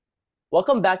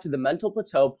Welcome back to the Mental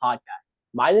Plateau podcast.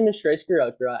 My name is Shreyas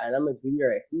Girotra, and I'm a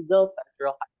junior at Hughesville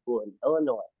Federal High School in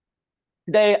Illinois.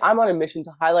 Today, I'm on a mission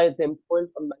to highlight the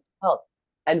importance of mental health,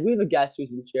 and we have a guest who's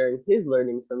been sharing his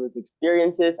learnings from his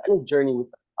experiences and his journey with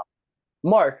mental health.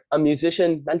 Mark, a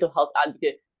musician, mental health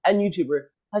advocate, and YouTuber,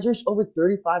 has reached over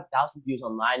 35,000 views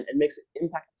online and makes an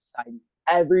impact on society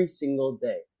every single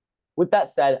day. With that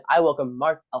said, I welcome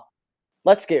Mark Ehlert.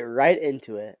 Let's get right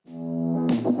into it.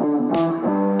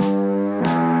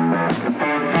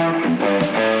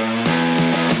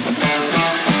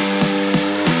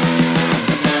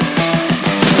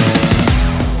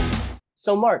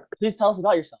 So, Mark, please tell us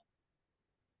about yourself.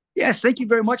 Yes, thank you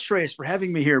very much, Shreyas, for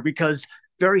having me here because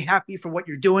very happy for what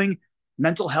you're doing.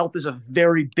 Mental health is a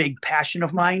very big passion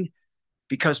of mine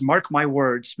because mark my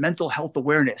words, mental health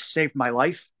awareness saved my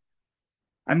life.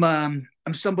 I'm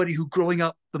somebody who growing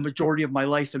up the majority of my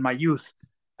life in my youth,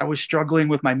 I was struggling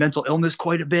with my mental illness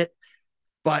quite a bit,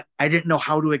 but I didn't know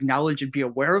how to acknowledge and be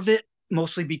aware of it,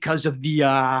 mostly because of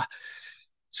the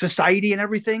society and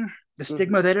everything, the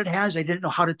stigma that it has. I didn't know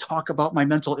how to talk about my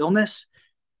mental illness.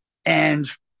 And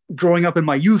growing up in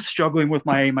my youth, struggling with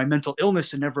my mental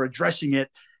illness and never addressing it,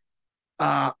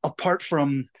 apart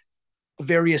from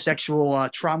various sexual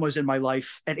traumas in my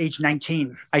life, at age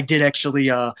 19, I did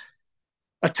actually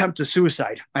attempt a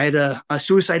suicide. I had a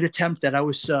suicide attempt that I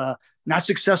was not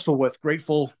successful with.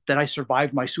 Grateful that I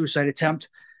survived my suicide attempt.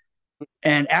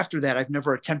 And after that, I've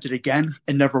never attempted again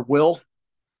and never will.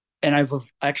 And I've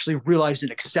actually realized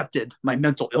and accepted my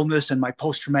mental illness and my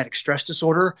post-traumatic stress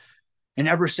disorder. And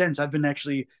ever since, I've been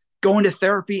actually going to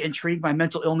therapy and treating my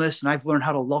mental illness. And I've learned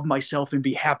how to love myself and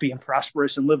be happy and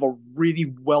prosperous and live a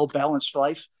really well-balanced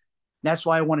life. And that's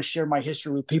why I want to share my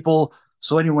history with people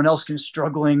so anyone else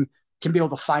struggling can be able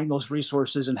to find those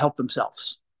resources and help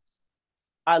themselves.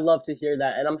 I love to hear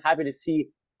that, and I'm happy to see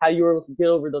how you were able to get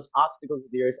over those obstacles of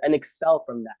yours and excel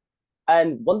from that.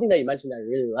 And one thing that you mentioned that I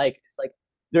really like is like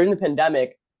during the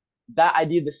pandemic, that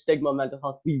idea of the stigma of mental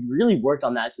health, we really worked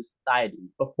on that as a society.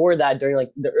 Before that, during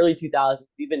like the early 2000s,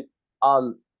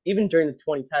 even during the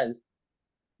 2010s,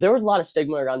 there was a lot of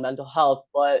stigma around mental health,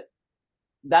 but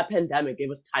that pandemic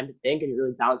gave us time to think and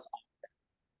really bounce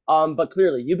off. But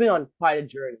clearly, you've been on quite a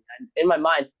journey, and in my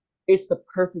mind, it's the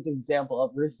perfect example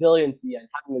of resiliency and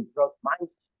having a growth mindset.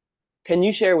 Can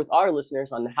you share with our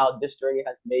listeners on how this journey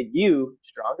has made you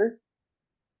stronger?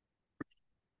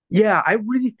 Yeah, I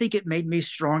really think it made me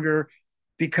stronger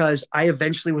because I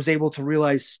eventually was able to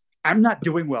realize I'm not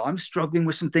doing well. I'm struggling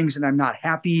with some things and I'm not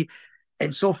happy.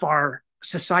 And so far,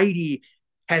 society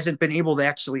hasn't been able to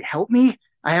actually help me.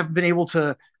 I haven't been able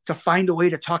to find a way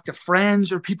to talk to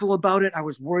friends or people about it. I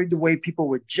was worried the way people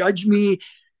would judge me.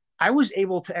 I was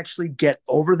able to actually get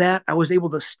over that. I was able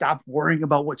to stop worrying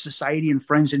about what society and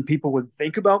friends and people would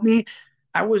think about me.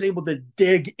 I was able to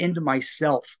dig into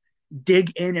myself,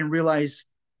 dig in and realize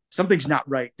something's not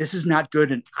right. This is not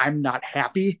good and I'm not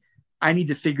happy. I need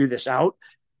to figure this out.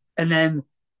 And then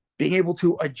being able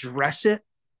to address it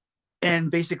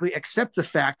and basically accept the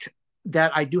fact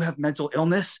that I do have mental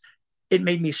illness, it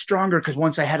made me stronger because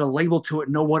once I had a label to it,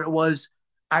 know what it was,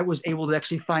 I was able to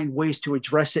actually find ways to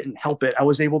address it and help it. I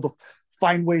was able to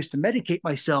find ways to medicate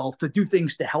myself, to do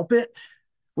things to help it,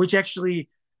 which actually,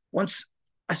 once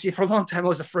I see for a long time, I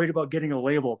was afraid about getting a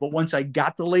label. But once I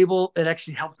got the label, it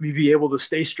actually helped me be able to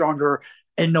stay stronger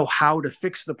and know how to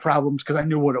fix the problems because I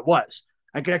knew what it was.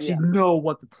 I could actually Yeah, know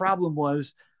what the problem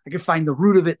was. I could find the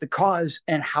root of it, the cause,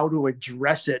 and how to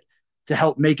address it to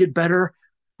help make it better,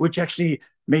 which actually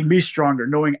made me stronger,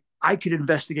 knowing I could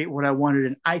investigate what I wanted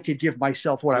and I could give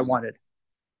myself what I wanted.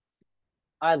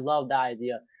 I love that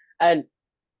idea. And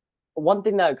one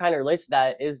thing that kind of relates to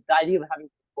that is the idea of having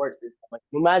support system. Like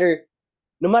no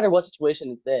matter what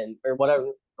situation it's in or whatever,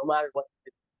 no matter what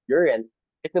you're in,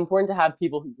 it's important to have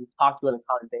people who you can talk to on a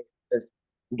common basis,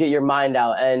 get your mind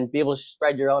out, and be able to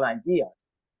spread your own ideas.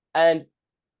 And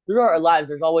throughout our lives,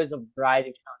 there's always a variety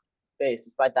of challenges we face,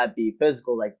 despite that be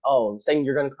physical, like saying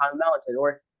you're going to climb a mountain,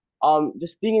 or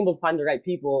just being able to find the right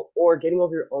people, or getting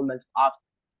over your own mental obstacles.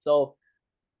 So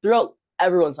throughout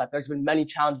everyone's life, there's been many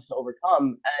challenges to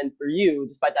overcome, and for you,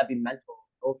 despite that being mental,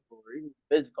 social, or even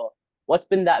physical, what's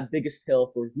been that biggest hill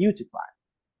for you to climb?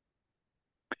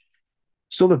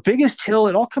 So the biggest hill,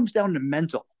 it all comes down to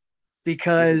mental Mm-hmm.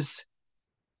 because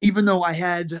even though I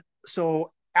had,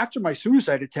 so after my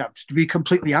suicide attempt, to be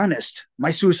completely honest,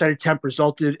 my suicide attempt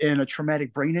resulted in a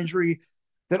traumatic brain injury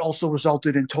that also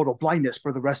resulted in total blindness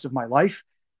for the rest of my life.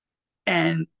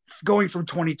 And going from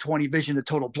 20/20 vision to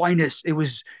total blindness, it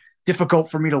was difficult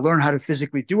for me to learn how to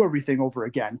physically do everything over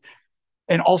again.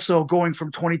 And also going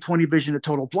from 20/20 vision to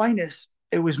total blindness,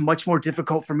 it was much more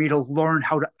difficult for me to learn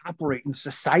how to operate in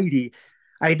society.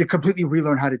 I had to completely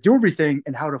relearn how to do everything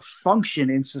and how to function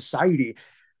in society.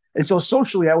 And so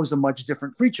socially, I was a much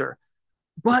different creature.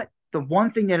 But the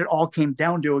one thing that it all came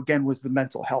down to, again, was the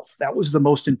mental health. That was the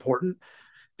most important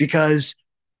because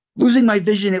losing my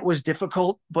vision, it was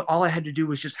difficult, but all I had to do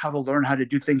was just how to learn how to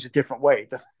do things a different way.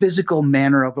 The physical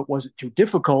manner of it wasn't too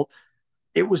difficult.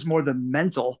 It was more the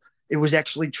mental. It was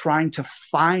actually trying to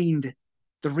find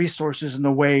the resources and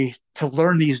the way to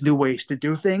learn these new ways to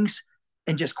do things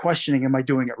and just questioning, am I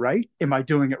doing it right? Am I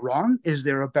doing it wrong? Is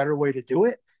there a better way to do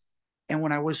it? And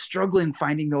when I was struggling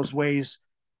finding those ways,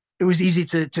 it was easy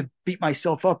to beat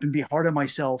myself up and be hard on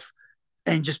myself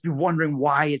and just be wondering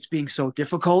why it's being so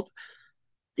difficult.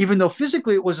 Even though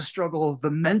physically it was a struggle,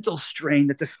 the mental strain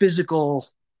that the physical,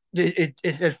 it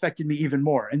affected me even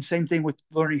more. And same thing with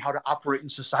learning how to operate in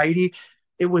society.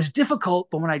 It was difficult,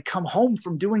 but when I'd come home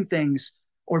from doing things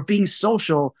or being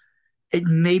social, it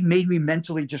made me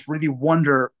mentally just really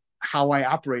wonder how I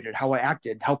operated, how I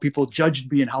acted, how people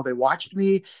judged me and how they watched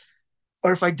me,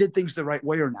 or if I did things the right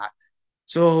way or not.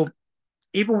 So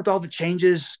even with all the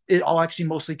changes, it all actually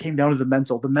mostly came down to the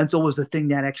mental. The mental was the thing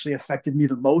that actually affected me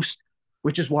the most,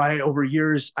 which is why over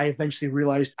years I eventually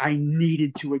realized I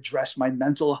needed to address my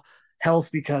mental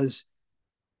health because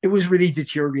it was really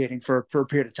deteriorating for a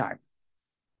period of time.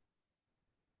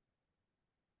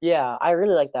 Yeah, I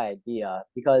really like that idea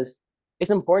because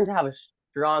it's important to have a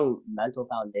strong mental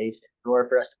foundation in order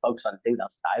for us to focus on things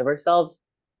outside of ourselves.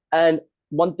 And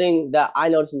one thing that I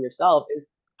noticed in yourself is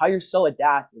how you're so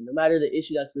adaptive. No matter the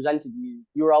issue that's presented to you,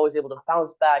 you were always able to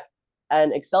bounce back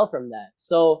and excel from that.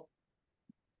 So,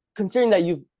 considering that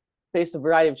you've faced a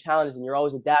variety of challenges and you're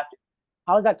always adapting,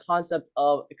 how has that concept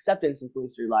of acceptance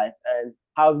influenced your life? And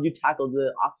how have you tackled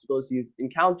the obstacles you've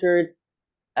encountered?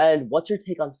 And what's your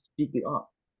take on speaking up?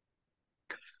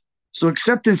 So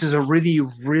acceptance is a really,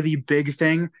 really big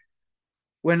thing.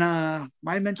 When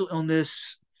my mental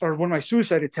illness or when my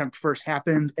suicide attempt first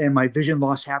happened and my vision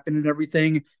loss happened and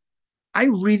everything, I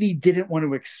really didn't want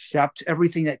to accept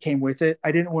everything that came with it.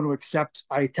 I didn't want to accept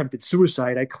I attempted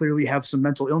suicide. I clearly have some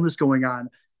mental illness going on.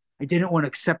 I didn't want to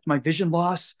accept my vision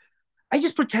loss. I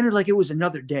just pretended like it was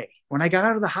another day. When I got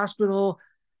out of the hospital,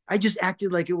 I just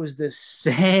acted like it was the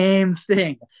same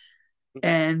thing.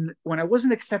 And when I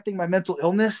wasn't accepting my mental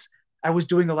illness, I was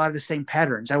doing a lot of the same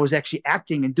patterns. I was actually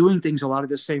acting and doing things a lot of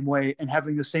the same way and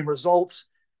having the same results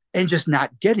and just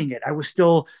not getting it. I was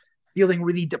still feeling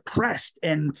really depressed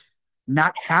and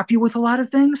not happy with a lot of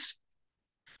things.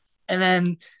 And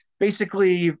then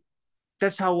basically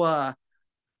that's how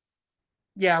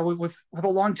yeah, with a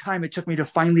long time it took me to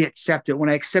finally accept it.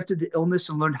 When I accepted the illness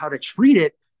and learned how to treat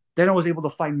it, then I was able to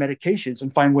find medications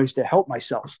and find ways to help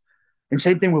myself. And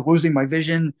same thing with losing my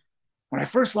vision. When I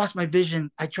first lost my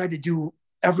vision, I tried to do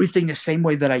everything the same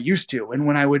way that I used to. And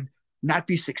when I would not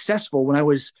be successful, when I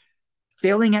was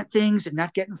failing at things and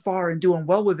not getting far and doing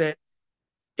well with it,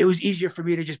 it was easier for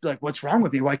me to just be like, what's wrong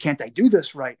with me? Why can't I do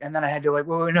this right? And then I had to like,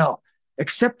 well, no,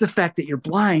 accept the fact that you're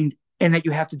blind and that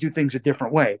you have to do things a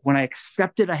different way. When I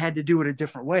accepted I had to do it a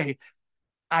different way,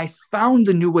 I found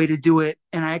the new way to do it.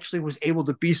 And I actually was able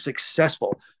to be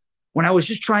successful. When I was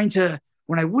just trying to,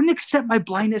 when I wouldn't accept my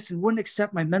blindness and wouldn't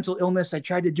accept my mental illness, I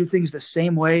tried to do things the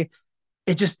same way.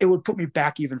 It would put me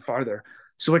back even farther.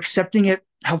 So accepting it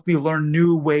helped me learn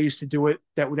new ways to do it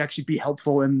that would actually be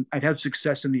helpful and I'd have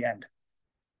success in the end.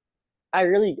 I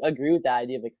really agree with that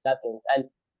idea of acceptance. And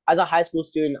as a high school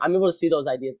student, I'm able to see those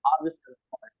ideas obviously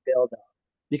failed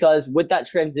because with that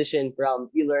transition from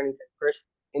e-learning to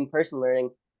in-person learning,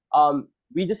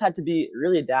 we just had to be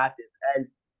really adaptive. And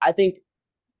I think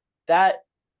that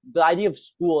the idea of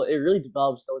school, it really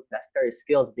develops those necessary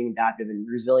skills of being adaptive and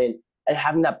resilient and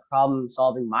having that problem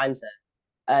solving mindset.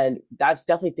 And that's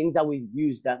definitely things that we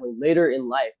use definitely later in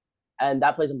life. And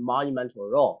that plays a monumental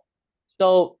role.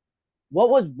 So what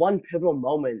was one pivotal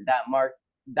moment that marked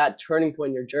that turning point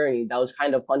in your journey that was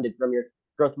kind of funded from your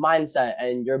growth mindset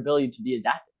and your ability to be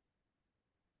adaptive?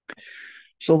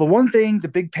 So the one thing, the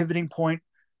big pivoting point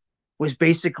was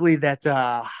basically that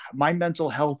my mental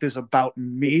health is about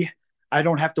me. I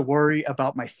don't have to worry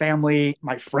about my family,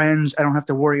 my friends. I don't have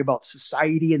to worry about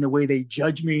society and the way they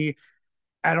judge me.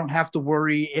 I don't have to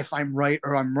worry if I'm right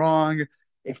or I'm wrong,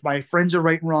 if my friends are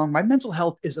right and wrong. My mental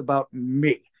health is about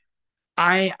me.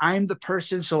 I'm the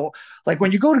person. So like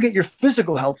when you go to get your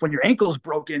physical health, when your ankle is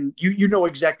broken, you know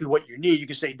exactly what you need. You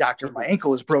can say, doctor, my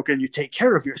ankle is broken. You take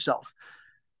care of yourself.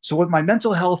 So with my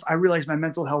mental health, I realized my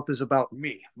mental health is about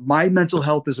me. My mental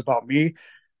health is about me.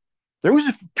 There was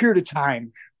a period of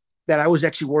time that I was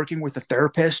actually working with a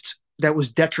therapist that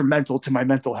was detrimental to my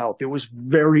mental health. It was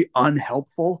very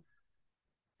unhelpful.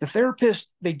 The therapist,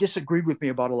 they disagreed with me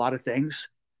about a lot of things.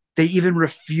 They even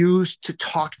refused to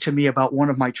talk to me about one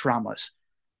of my traumas.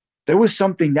 There was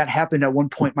something that happened at one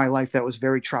point in my life that was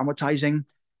very traumatizing,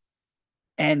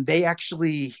 and they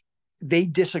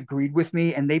disagreed with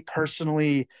me, and they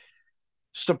personally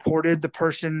supported the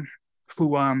person who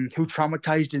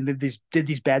traumatized and did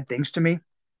these bad things to me.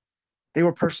 They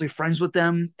were personally friends with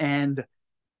them, and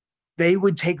they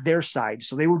would take their side.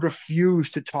 So they would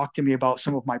refuse to talk to me about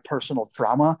some of my personal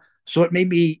trauma. So it made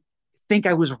me think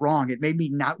I was wrong. It made me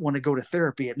not want to go to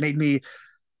therapy. It made me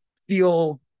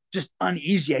feel just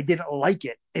uneasy. I didn't like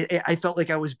it. I felt like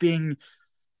I was being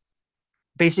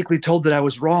basically told that I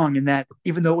was wrong, and that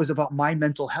even though it was about my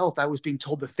mental health, I was being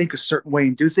told to think a certain way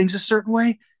and do things a certain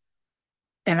way.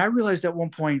 And I realized at one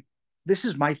point, this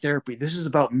is my therapy. This is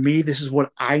about me. This is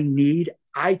what I need.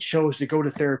 I chose to go to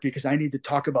therapy because I need to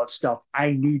talk about stuff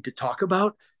I need to talk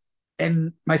about.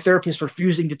 And my therapist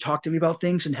refusing to talk to me about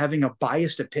things and having a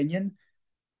biased opinion,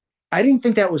 I didn't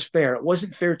think that was fair. It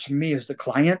wasn't fair to me as the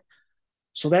client.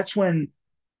 So that's when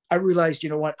I realized, you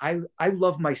know what, I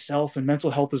love myself and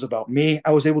mental health is about me.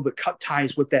 I was able to cut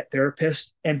ties with that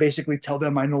therapist and basically tell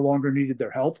them I no longer needed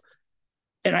their help.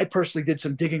 And I personally did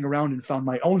some digging around and found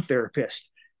my own therapist.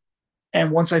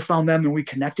 And once I found them and we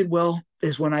connected well,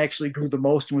 is when I actually grew the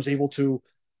most and was able to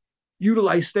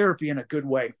utilize therapy in a good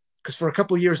way. Because for a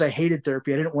couple of years, I hated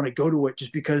therapy. I didn't want to go to it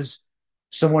just because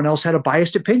someone else had a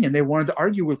biased opinion. They wanted to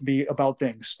argue with me about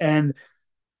things. And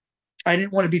I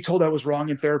didn't want to be told I was wrong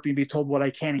in therapy and be told what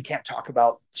I can and can't talk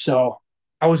about. So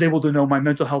I was able to know my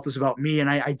mental health is about me, and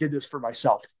I did this for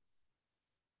myself.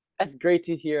 That's great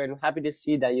to hear, and I'm happy to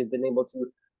see that you've been able to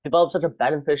develop such a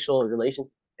beneficial relationship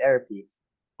with therapy.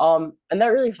 And that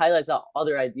really highlights that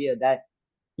other idea that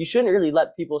you shouldn't really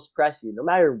let people suppress you, no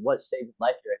matter what stage of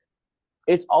life you're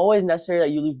in. It's always necessary that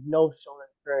you leave no stone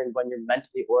unturned when you're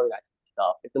mentally organizing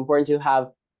yourself. It's important to have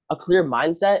a clear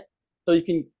mindset so you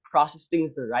can process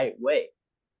things the right way.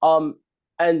 Um,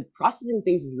 and processing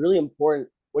things is really important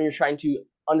when you're trying to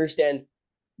understand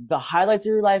the highlights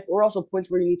of your life or also points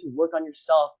where you need to work on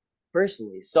yourself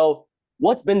personally. So,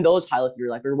 what's been those highlights of your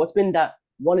life, or what's been that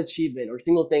one achievement or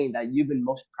single thing that you've been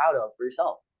most proud of for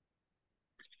yourself?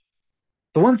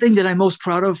 The one thing that I'm most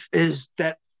proud of is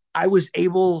that I was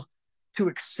able to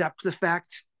accept the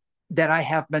fact that I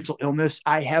have mental illness.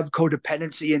 I have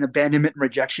codependency and abandonment and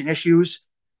rejection issues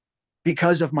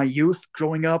because of my youth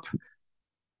growing up.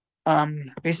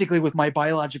 Basically, with my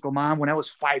biological mom, when I was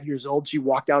 5 years old, she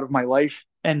walked out of my life,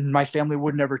 and my family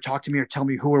would never talk to me or tell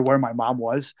me who or where my mom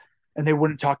was. And they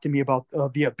wouldn't talk to me about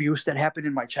the abuse that happened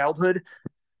in my childhood.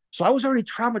 So I was already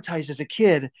traumatized as a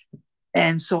kid.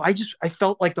 And so I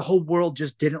felt like the whole world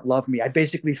just didn't love me. I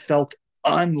basically felt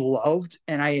unloved.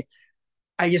 And I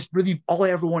just really, all I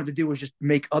ever wanted to do was just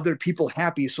make other people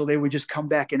happy. So they would just come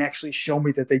back and actually show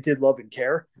me that they did love and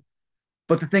care.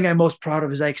 But the thing I'm most proud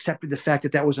of is I accepted the fact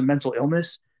that that was a mental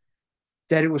illness,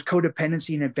 that it was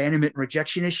codependency and abandonment and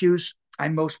rejection issues.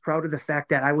 I'm most proud of the fact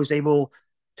that I was able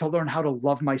to learn how to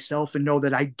love myself and know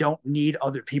that I don't need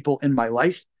other people in my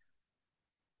life.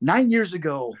 9 years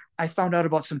ago, I found out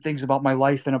about some things about my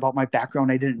life and about my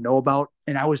background I didn't know about.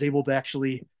 And I was able to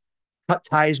actually cut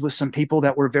ties with some people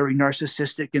that were very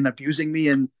narcissistic and abusing me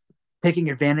and taking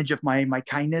advantage of my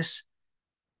kindness.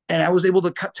 And I was able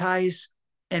to cut ties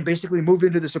and basically move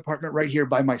into this apartment right here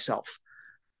by myself.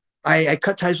 I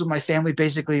cut ties with my family,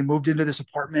 basically, and moved into this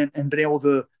apartment and been able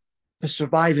to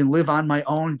survive and live on my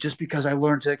own just because I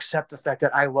learned to accept the fact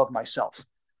that I love myself.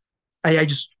 I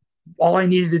just, all I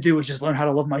needed to do was just learn how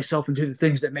to love myself and do the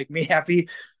things that make me happy.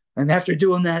 And after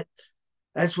doing that,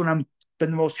 that's when I'm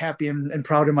been the most happy and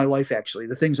proud in my life, actually,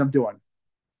 the things I'm doing.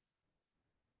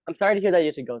 I'm sorry to hear that you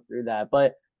have to go through that,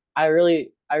 but I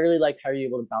really like how you're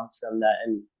able to bounce from that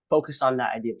and focus on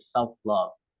that idea of self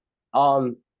love.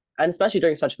 Um, and especially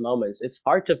during such moments, it's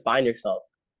hard to find yourself.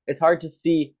 It's hard to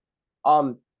see,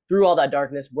 through all that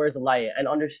darkness, where's the light, and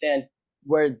understand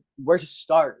where to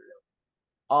start.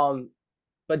 Um,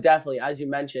 but definitely, as you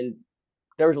mentioned,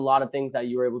 there was a lot of things that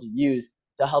you were able to use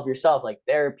to help yourself, like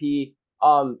therapy,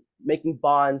 making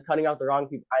bonds, cutting out the wrong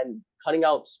people, and cutting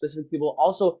out specific people.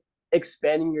 Also,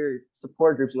 expanding your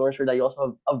support groups in order so that you also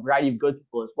have a variety of good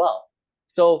people as well.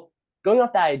 So, going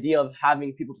off that idea of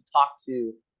having people to talk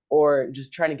to or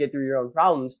just trying to get through your own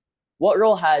problems, what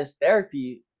role has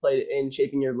therapy played in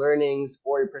shaping your learnings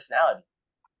or your personality?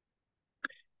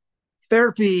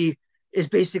 Therapy is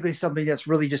basically something that's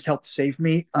really just helped save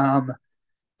me.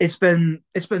 It's been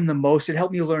the most. It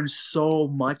helped me learn so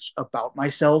much about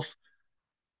myself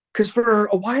because for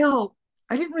a while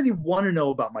I didn't really want to know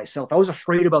about myself. I was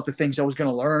afraid about the things I was going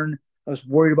to learn. I was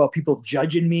worried about people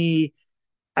judging me.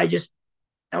 I just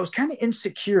I was kind of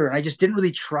insecure and I just didn't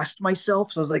really trust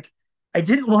myself. So I was like, I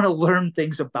didn't want to learn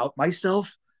things about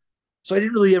myself. So I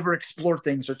didn't really ever explore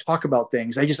things or talk about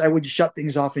things. I would shut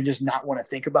things off and just not want to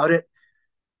think about it.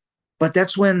 But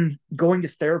that's when going to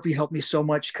therapy helped me so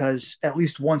much because at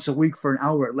least once a week for an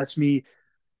hour, it lets me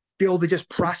be able to just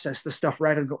process the stuff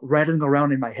rattling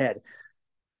around in my head.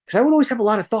 Because I would always have a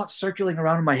lot of thoughts circulating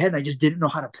around in my head and I just didn't know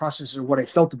how to process it or what I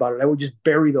felt about it. I would just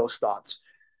bury those thoughts.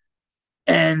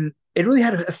 And it really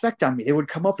had an effect on me. They would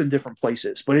come up in different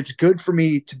places, but it's good for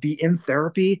me to be in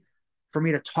therapy, for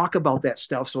me to talk about that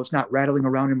stuff so it's not rattling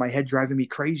around in my head, driving me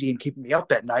crazy and keeping me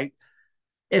up at night.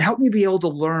 It helped me be able to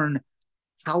learn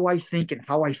how I think and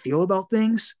how I feel about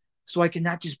things so I can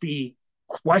not just be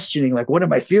questioning, like, what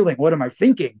am I feeling? What am I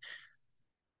thinking?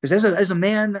 Because as a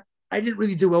man, I didn't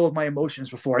really do well with my emotions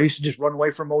before. I used to just run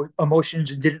away from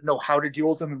emotions and didn't know how to deal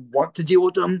with them and want to deal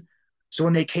with them. So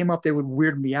when they came up, they would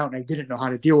weird me out and I didn't know how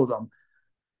to deal with them.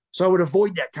 So I would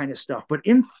avoid that kind of stuff. But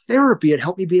in therapy, it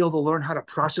helped me be able to learn how to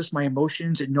process my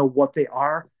emotions and know what they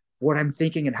are, what I'm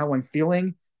thinking, and how I'm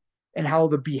feeling, and how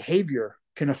the behavior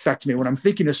can affect me when I'm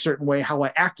thinking a certain way, how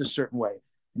I act a certain way.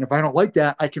 And if I don't like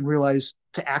that, I can realize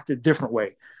to act a different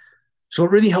way. So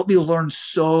it really helped me learn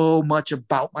so much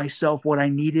about myself, what I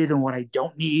needed and what I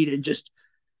don't need, and just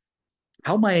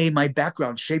how my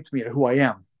background shaped me to who I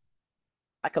am.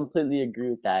 I completely agree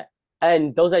with that.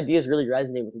 And those ideas really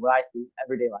resonate with what I see in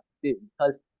everyday life too.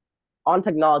 Because on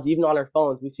technology, even on our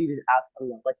phones, we see these apps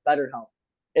coming up like BetterHelp,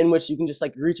 in which you can just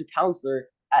like reach a counselor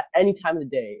at any time of the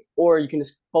day, or you can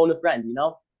just phone a friend, you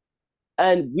know?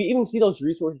 And we even see those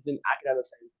resources in academic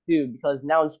settings too, because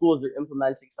now in schools they're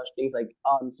implementing such things like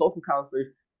social counselors,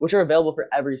 which are available for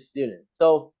every student.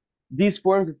 So these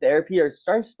forms of therapy are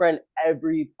starting to spread in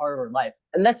every part of our life,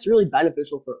 and that's really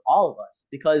beneficial for all of us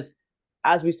because,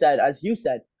 as we said, as you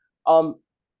said, um,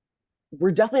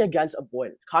 we're definitely against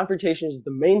avoidance. Confrontation is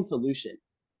the main solution.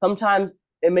 Sometimes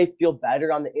it may feel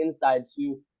better on the inside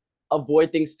to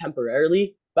avoid things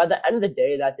temporarily, but at the end of the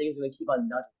day, that thing is going to keep on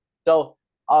nudging. So,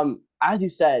 as you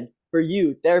said, for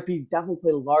you, therapy definitely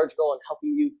played a large role in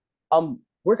helping you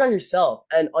work on yourself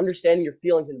and understanding your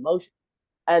feelings and emotions.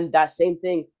 And that same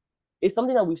thing is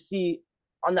something that we see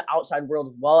on the outside world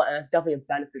as well, and it's definitely a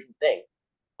beneficial thing.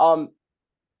 Um,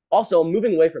 Also,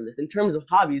 moving away from this, in terms of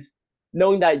hobbies,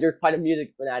 knowing that you're quite a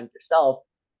music fanatic yourself,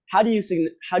 how do you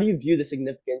view the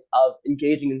significance of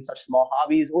engaging in such small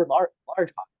hobbies or large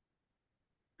hobbies?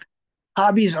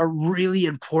 Hobbies are really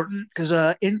important because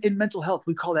in mental health,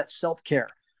 we call that self care.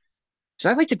 So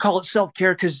I like to call it self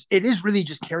care because it is really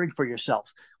just caring for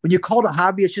yourself. When you call it a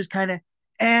hobby, it's just kind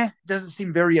of doesn't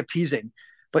seem very appeasing.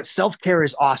 But self care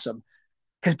is awesome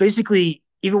because basically,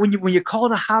 even when you call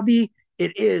it a hobby,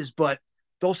 it is. But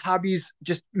those hobbies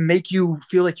just make you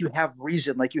feel like you have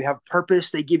reason, like you have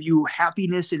purpose. They give you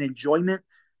happiness and enjoyment.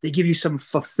 They give you some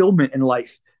fulfillment in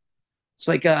life. It's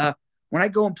like when I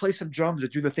go and play some drums or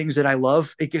do the things that I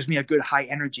love, it gives me a good high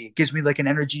energy. It gives me like an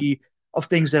energy of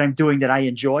things that I'm doing that I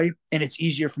enjoy, and it's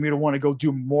easier for me to want to go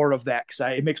do more of that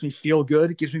because it makes me feel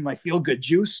good. It gives me my feel good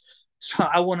juice. So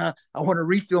I wanna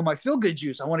refill my feel good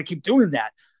juice. I want to keep doing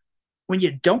that. When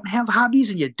you don't have hobbies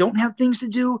and you don't have things to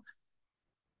do,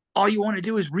 all you want to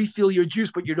do is refill your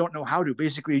juice, but you don't know how to.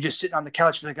 Basically, you're just sitting on the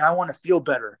couch, like I want to feel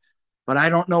better, but I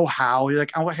don't know how. You're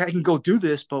like, I can go do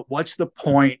this, but what's the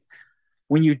point?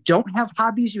 When you don't have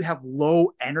hobbies, you have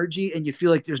low energy and you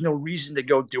feel like there's no reason to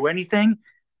go do anything.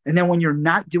 And then when you're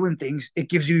not doing things, it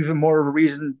gives you even more of a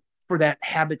reason for that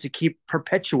habit to keep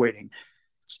perpetuating.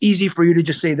 It's easy for you to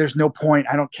just say, there's no point.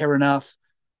 I don't care enough.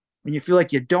 When you feel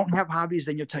like you don't have hobbies,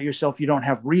 then you'll tell yourself you don't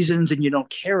have reasons and you don't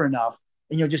care enough.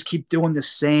 And you'll just keep doing the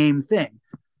same thing.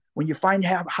 When you find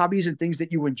hobbies and things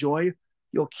that you enjoy,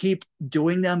 you'll keep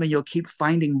doing them and you'll keep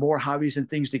finding more hobbies and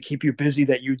things to keep you busy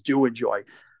that you do enjoy.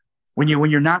 When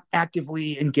you're not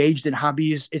actively engaged in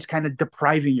hobbies, it's kind of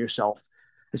depriving yourself.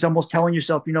 It's almost telling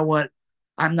yourself, you know what,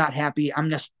 I'm not happy. I'm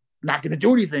just not going to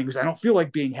do anything because I don't feel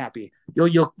like being happy.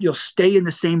 You'll stay in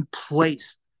the same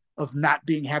place of not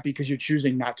being happy because you're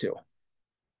choosing not to.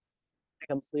 I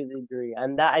completely agree.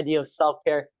 And that idea of self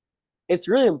care, it's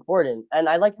really important. And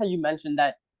I like how you mentioned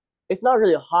that it's not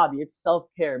really a hobby, it's self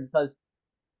care because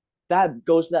that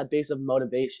goes to that base of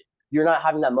motivation. If you're not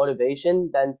having that motivation,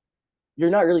 then you're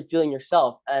not really feeling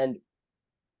yourself. And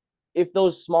if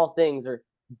those small things or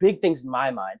big things in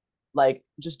my mind, like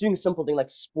just doing a simple thing like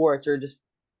sports or just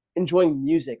enjoying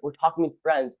music or talking with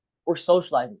friends or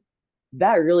socializing,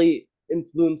 that really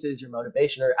influences your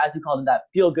motivation, or as you called it, that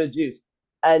feel good juice.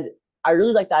 And I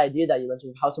really like the idea that you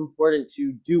mentioned of how it's important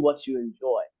to do what you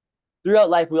enjoy. Throughout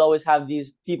life, we always have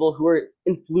these people who are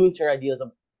influencing our ideas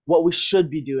of what we should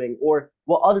be doing or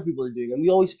what other people are doing. And we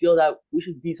always feel that we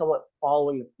should be somewhat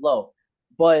following the flow.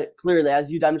 But clearly,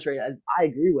 as you demonstrated, as I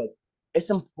agree with, it's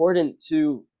important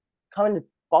to kind of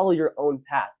follow your own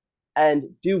path and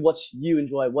do what you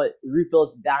enjoy, what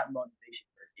refills that motivation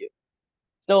for you.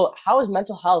 So, how has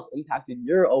mental health impacted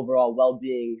your overall well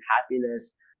being,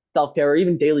 happiness, self care, or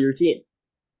even daily routine?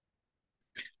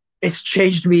 It's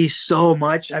changed me so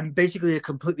much. I'm basically a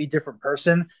completely different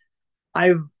person.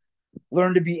 I've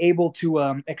learned to be able to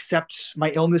accept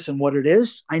my illness and what it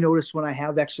is. I notice when I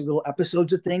have actually little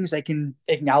episodes of things, I can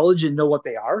acknowledge and know what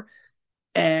they are,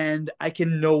 and I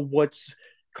can know what's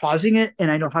causing it, and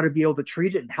I know how to be able to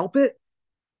treat it and help it.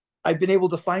 I've been able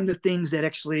to find the things that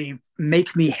actually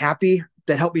make me happy,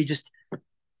 that help me just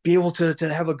be able to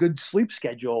have a good sleep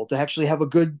schedule, to actually have a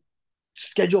good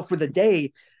schedule for the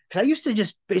day. Because I used to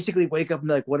just basically wake up and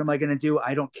be like, what am I going to do?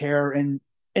 I don't care. And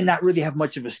not really have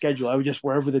much of a schedule. I would just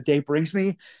wherever the day brings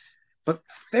me. But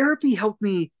therapy helped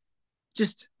me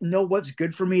just know what's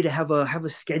good for me, to have a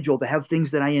schedule, to have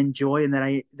things that I enjoy and that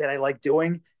I like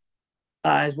doing,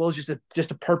 as well as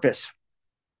just a purpose.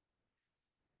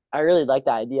 I really like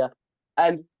that idea.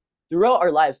 And throughout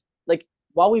our lives, like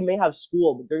while we may have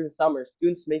school during the summer,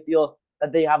 students may feel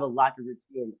that they have a lack of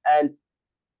routine. And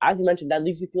as you mentioned, that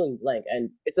leaves you feeling blank. And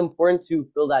it's important to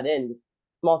fill that in with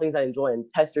small things I enjoy and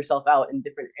test yourself out in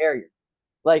different areas.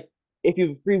 Like if you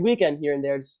have a free weekend here and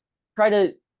there, just try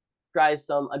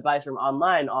some advice from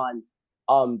online on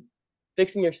um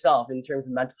fixing yourself in terms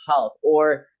of mental health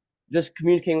or just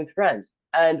communicating with friends.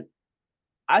 And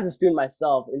as a student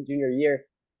myself in junior year,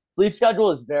 sleep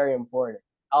schedule is very important.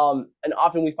 And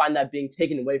often we find that being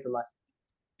taken away from us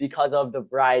because of the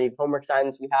variety of homework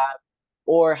assignments we have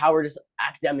or how we're just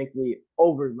academically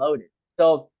overloaded.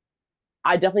 So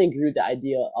I definitely agree with the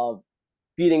idea of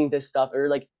feeding this stuff or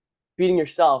like feeding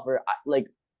yourself or like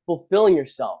fulfilling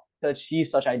yourself to achieve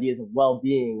such ideas of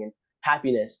well-being and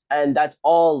happiness. And that's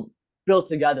all built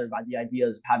together by the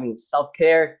ideas of having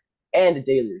self-care and a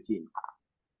daily routine.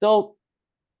 So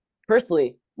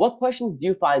personally, what questions do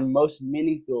you find most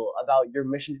meaningful about your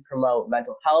mission to promote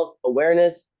mental health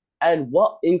awareness, and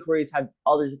what inquiries have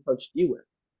others approached you with?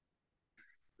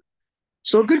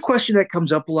 So a good question that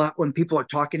comes up a lot when people are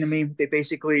talking to me,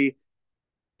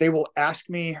 they will ask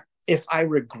me if I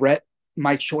regret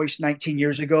my choice 19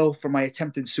 years ago for my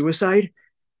attempted suicide.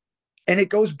 And it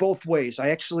goes both ways.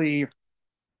 I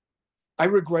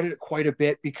regretted it quite a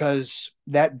bit because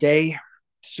that day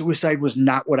suicide was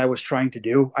not what I was trying to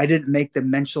do. I didn't make the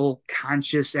mental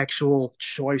conscious actual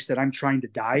choice that I'm trying to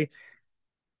die.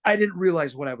 I didn't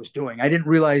realize what I was doing. I didn't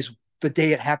realize the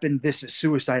day it happened, this is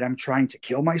suicide. I'm trying to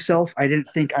kill myself. I didn't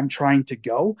think I'm trying to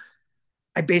go.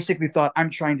 I basically thought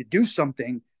I'm trying to do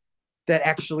something that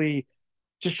actually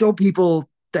to show people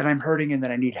that I'm hurting and that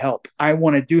I need help. I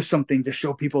want to do something to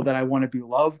show people that I want to be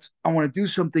loved. I want to do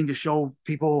something to show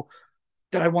people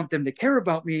that I want them to care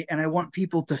about me, and I want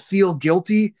people to feel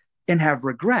guilty and have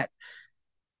regret.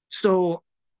 So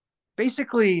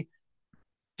basically,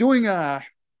 doing a,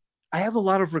 I have a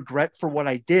lot of regret for what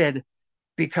I did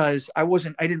because I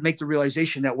didn't make the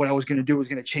realization that what I was going to do was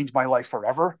going to change my life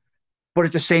forever. But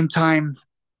at the same time,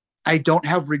 I don't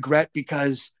have regret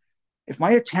because if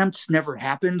my attempts never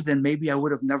happened, then maybe I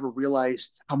would have never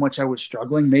realized how much I was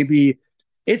struggling. Maybe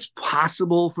it's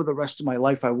possible for the rest of my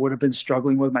life I would have been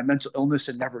struggling with my mental illness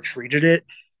and never treated it.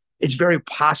 It's very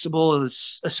possible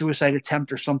a suicide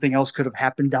attempt or something else could have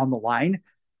happened down the line.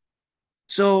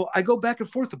 So I go back and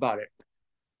forth about it.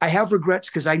 I have regrets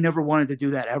because I never wanted to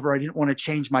do that ever. I didn't want to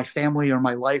change my family or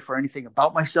my life or anything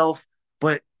about myself,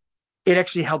 but it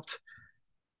actually helped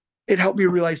me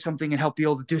realize something and help be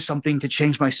able to do something to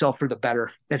change myself for the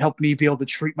better. It helped me be able to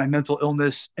treat my mental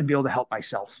illness and be able to help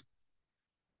myself.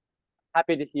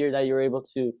 Happy to hear that you're able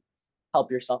to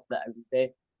help yourself that every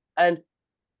day. And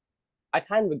I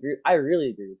kind of agree. I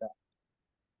really agree with that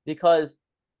because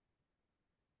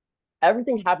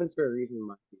everything happens for a reason in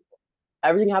my people.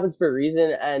 Everything happens for a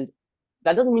reason, and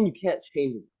that doesn't mean you can't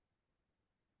change it.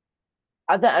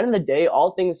 At the end of the day,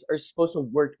 all things are supposed to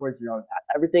work towards your own path.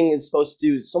 Everything is supposed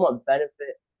to somewhat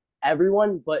benefit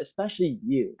everyone, but especially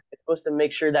you. It's supposed to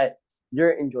make sure that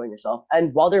you're enjoying yourself.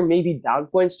 And while there may be down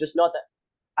points, just know that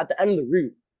at the end of the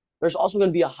route, there's also going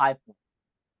to be a high point.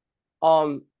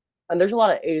 Um, and there's a lot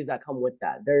of A's that come with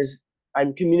that.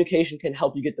 And communication can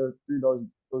help you get through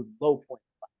those low points,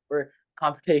 or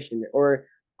confrontation, or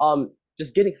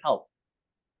just getting help.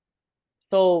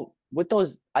 So with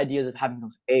those ideas of having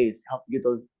those A's to help you get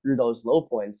those through those low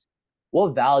points,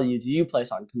 what value do you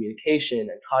place on communication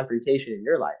and confrontation in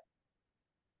your life?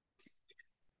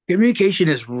 Communication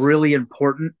is really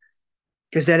important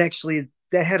because that actually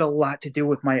that had a lot to do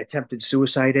with my attempted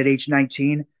suicide at age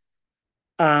 19.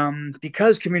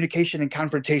 Because communication and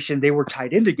confrontation, they were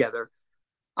tied in together.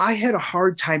 I had a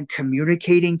hard time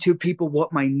communicating to people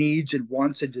what my needs and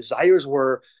wants and desires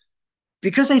were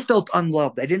because I felt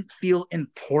unloved. I didn't feel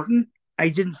important. I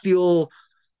didn't feel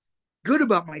good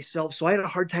about myself. So I had a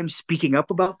hard time speaking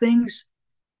up about things.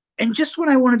 And just when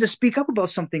I wanted to speak up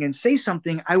about something and say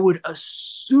something, I would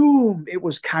assume it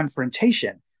was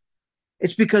confrontation.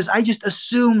 It's because I just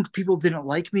assumed people didn't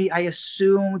like me. I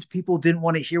assumed people didn't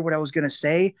want to hear what I was going to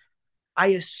say. I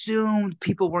assumed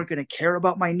people weren't going to care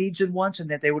about my needs and wants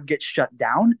and that they would get shut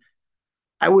down.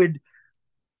 I would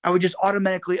I would just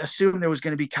automatically assume there was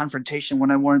going to be confrontation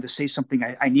when I wanted to say something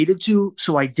I needed to,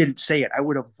 so I didn't say it. I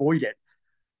would avoid it.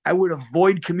 I would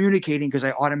avoid communicating because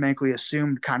I automatically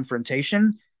assumed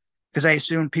confrontation because I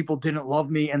assumed people didn't love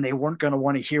me and they weren't going to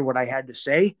want to hear what I had to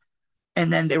say.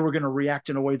 And then they were going to react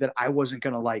in a way that I wasn't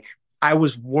going to like. I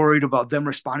was worried about them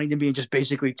responding to me and just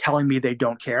basically telling me they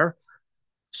don't care.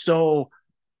 So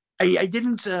I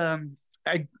didn't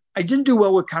I didn't do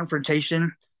well with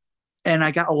confrontation, and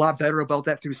I got a lot better about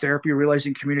that through therapy,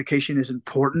 realizing communication is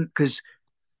important because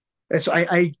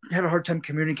I had a hard time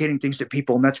communicating things to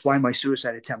people, and that's why my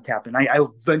suicide attempt happened. I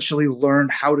eventually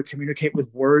learned how to communicate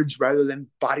with words rather than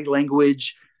body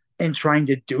language and trying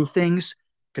to do things,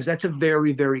 because that's a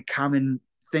very, very common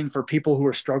thing for people who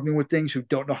are struggling with things who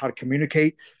don't know how to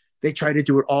communicate. They try to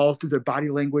do it all through their body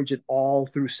language and all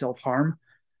through self harm.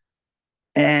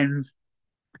 And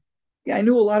yeah, I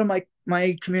knew a lot of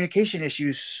my communication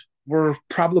issues were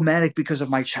problematic because of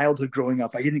my childhood growing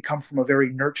up. I didn't come from a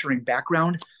very nurturing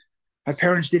background. My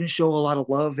parents didn't show a lot of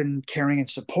love and caring and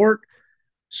support.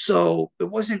 So it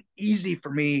wasn't easy for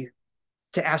me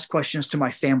to ask questions to my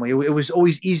family. It was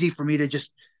always easy for me to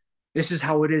just, this is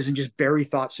how it is, and just bury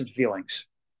thoughts and feelings.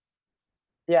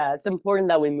 Yeah, it's important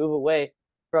that we move away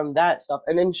from that stuff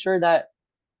and ensure that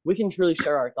we can truly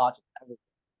share our thoughts with everyone.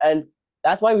 And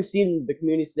that's why we see in the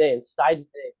community today and society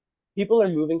today, people are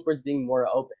moving towards being more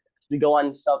open. As we go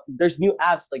on stuff, there's new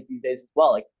apps like these days as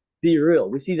well, like Be Real.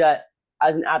 We see that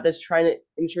as an app that's trying to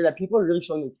ensure that people are really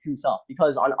showing their true self.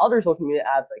 Because on other social media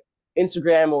apps like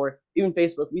Instagram or even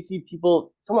Facebook, we see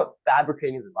people somewhat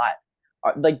fabricating their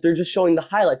lives. Like they're just showing the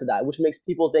highlights of that, which makes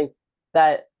people think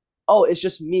that, oh, it's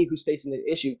just me who's facing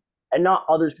the issue and not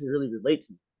others can really relate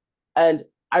to me. And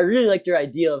I really like your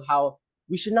idea of how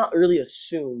we should not really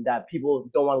assume that people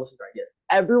don't want to listen to our ideas.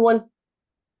 Everyone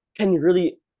can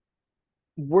really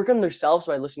work on themselves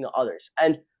by listening to others.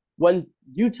 And when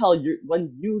you tell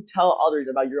others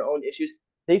about your own issues,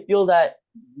 they feel that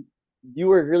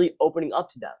you are really opening up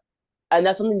to them. And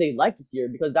that's something they like to hear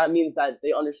because that means that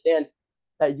they understand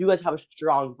that you guys have a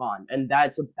strong bond and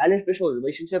that's a beneficial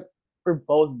relationship for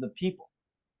both of the people.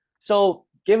 So,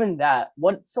 given that,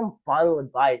 what's some final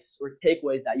advice or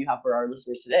takeaways that you have for our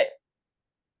listeners today?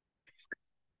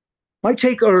 My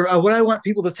take, or what I want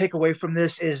people to take away from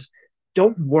this, is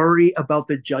don't worry about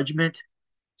the judgment.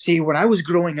 See, when I was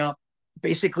growing up,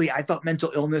 basically, I thought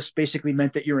mental illness basically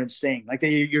meant that you're insane, like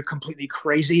that you're completely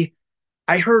crazy.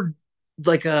 I heard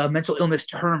like mental illness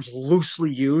terms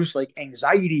loosely used, like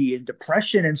anxiety and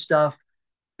depression and stuff,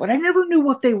 but I never knew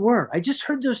what they were. I just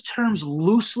heard those terms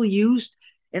loosely used,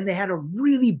 and they had a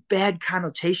really bad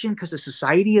connotation because of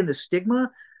society and the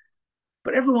stigma.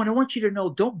 But everyone, I want you to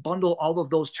know, don't bundle all of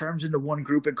those terms into one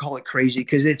group and call it crazy,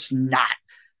 because it's not.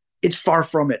 It's far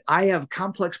from it. I have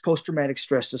complex post traumatic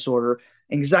stress disorder,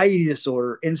 anxiety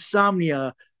disorder,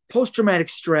 insomnia, post traumatic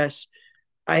stress.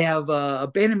 I have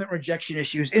abandonment rejection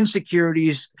issues,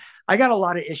 insecurities. I got a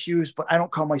lot of issues, but I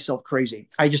don't call myself crazy.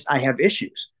 I have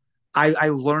issues. I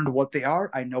learned what they are.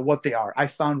 I know what they are. I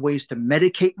found ways to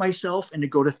medicate myself and to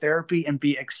go to therapy and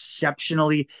be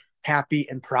exceptionally happy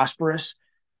and prosperous.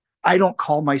 I don't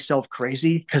call myself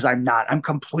crazy because I'm not. I'm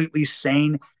completely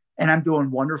sane and I'm doing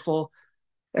wonderful.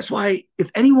 That's why if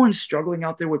anyone's struggling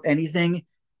out there with anything,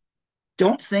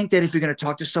 don't think that if you're going to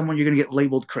talk to someone, you're going to get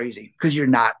labeled crazy, because you're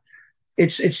not.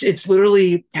 It's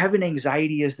literally, having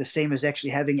anxiety is the same as actually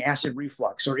having acid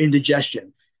reflux or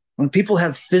indigestion. When people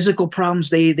have physical problems,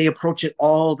 they approach it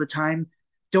all the time.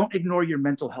 Don't ignore your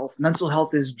mental health. Mental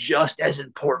health is just as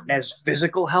important as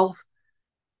physical health.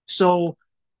 So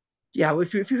yeah,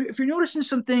 if you're noticing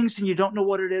some things and you don't know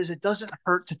what it is, it doesn't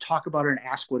hurt to talk about it and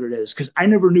ask what it is. Because I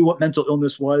never knew what mental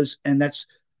illness was, and that's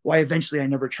why eventually I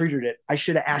never treated it. I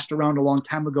should have asked around a long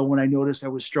time ago when I noticed I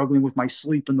was struggling with my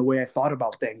sleep and the way I thought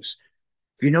about things.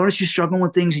 If you notice you're struggling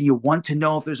with things and you want to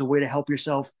know if there's a way to help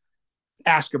yourself,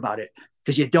 ask about it,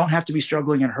 because you don't have to be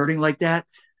struggling and hurting like that.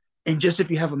 And just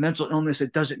if you have a mental illness,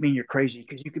 it doesn't mean you're crazy,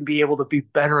 because you can be able to be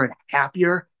better and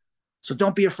happier So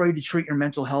don't be afraid to treat your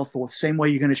mental health the same way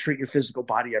you're going to treat your physical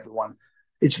body, everyone.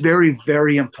 It's very,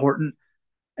 very important.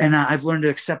 And I've learned to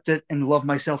accept it and love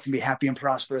myself and be happy and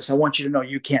prosperous. I want you to know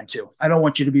you can too. I don't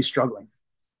want you to be struggling.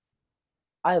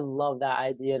 I love that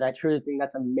idea. And I truly think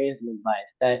that's amazing advice.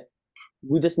 That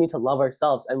we just need to love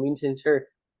ourselves and we need to ensure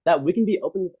that we can be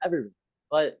open with everyone.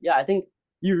 But yeah, I think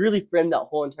you really framed that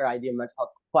whole entire idea of mental health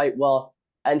quite well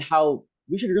and how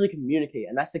we should really communicate.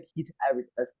 And that's the key to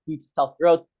everything. That's the key to self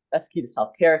growth. That's the key to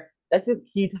self care. That's the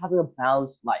key to having a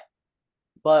balanced life.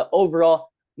 But overall,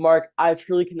 Mark, I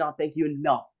truly cannot thank you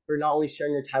enough for not only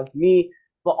sharing your time with me,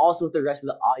 but also with the rest of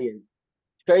the audience.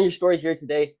 Sharing your story here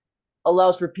today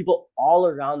allows for people all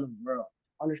around the world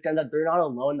to understand that they're not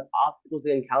alone in the obstacles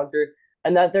they encounter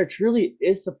and that there truly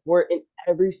is support in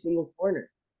every single corner.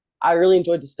 I really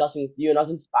enjoyed discussing with you and I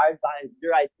was inspired by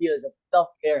your ideas of self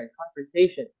care and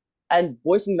confrontation and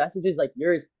voicing messages like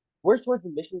yours were towards the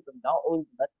missions of not only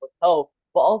the Mental Plateau,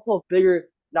 but also bigger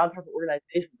nonprofit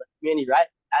organizations like Community Right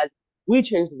as we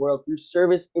change the world through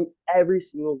service in every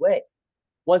single way.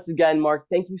 Once again, Mark,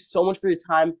 thank you so much for your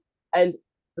time and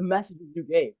the messages you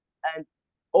gave. And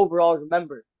overall,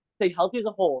 remember, stay healthy as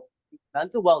a whole.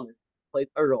 Mental wellness plays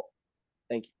a role.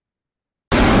 Thank you.